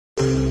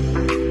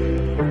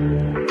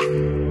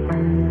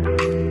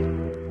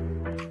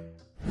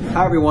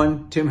Hi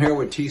everyone, Tim here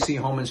with TC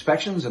Home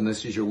Inspections, and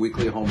this is your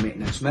weekly home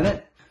maintenance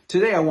minute.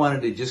 Today I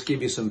wanted to just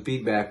give you some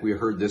feedback we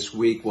heard this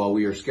week while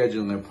we were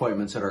scheduling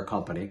appointments at our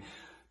company.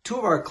 Two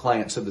of our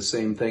clients said the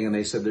same thing, and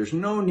they said there's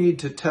no need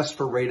to test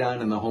for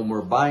radon in the home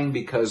we're buying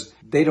because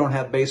they don't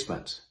have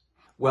basements.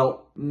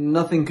 Well,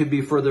 nothing could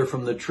be further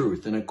from the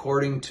truth, and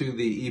according to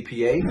the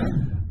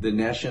EPA, the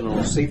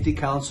National Safety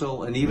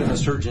Council, and even the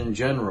Surgeon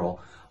General,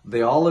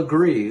 they all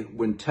agree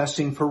when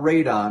testing for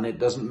radon, it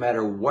doesn't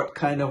matter what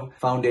kind of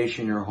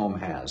foundation your home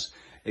has.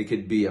 It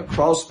could be a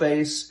crawl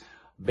space,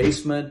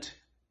 basement,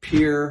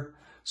 pier,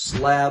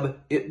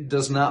 slab, it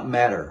does not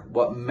matter.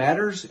 What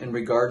matters in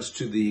regards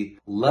to the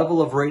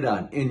level of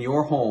radon in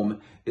your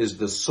home is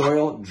the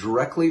soil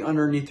directly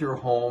underneath your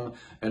home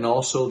and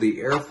also the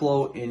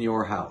airflow in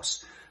your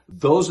house.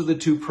 Those are the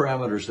two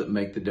parameters that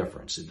make the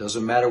difference. It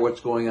doesn't matter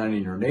what's going on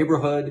in your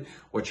neighborhood,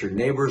 what your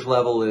neighbor's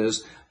level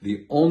is.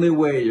 The only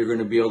way you're going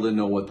to be able to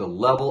know what the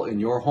level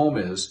in your home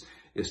is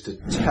to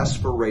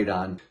test for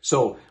radon.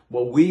 So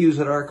what we use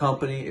at our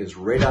company is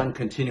radon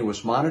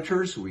continuous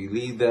monitors. We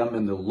leave them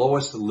in the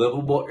lowest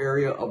livable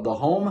area of the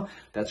home.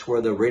 That's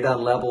where the radon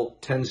level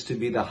tends to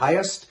be the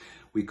highest.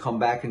 We come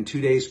back in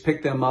 2 days,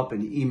 pick them up,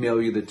 and email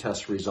you the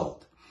test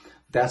result.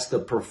 That's the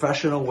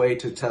professional way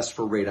to test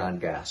for radon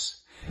gas.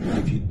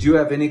 If you do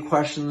have any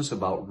questions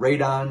about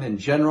radon in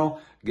general,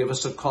 give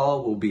us a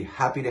call. We'll be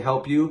happy to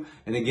help you.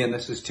 And again,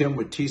 this is Tim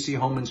with TC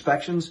Home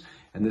Inspections,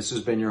 and this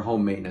has been your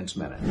Home Maintenance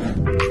Minute.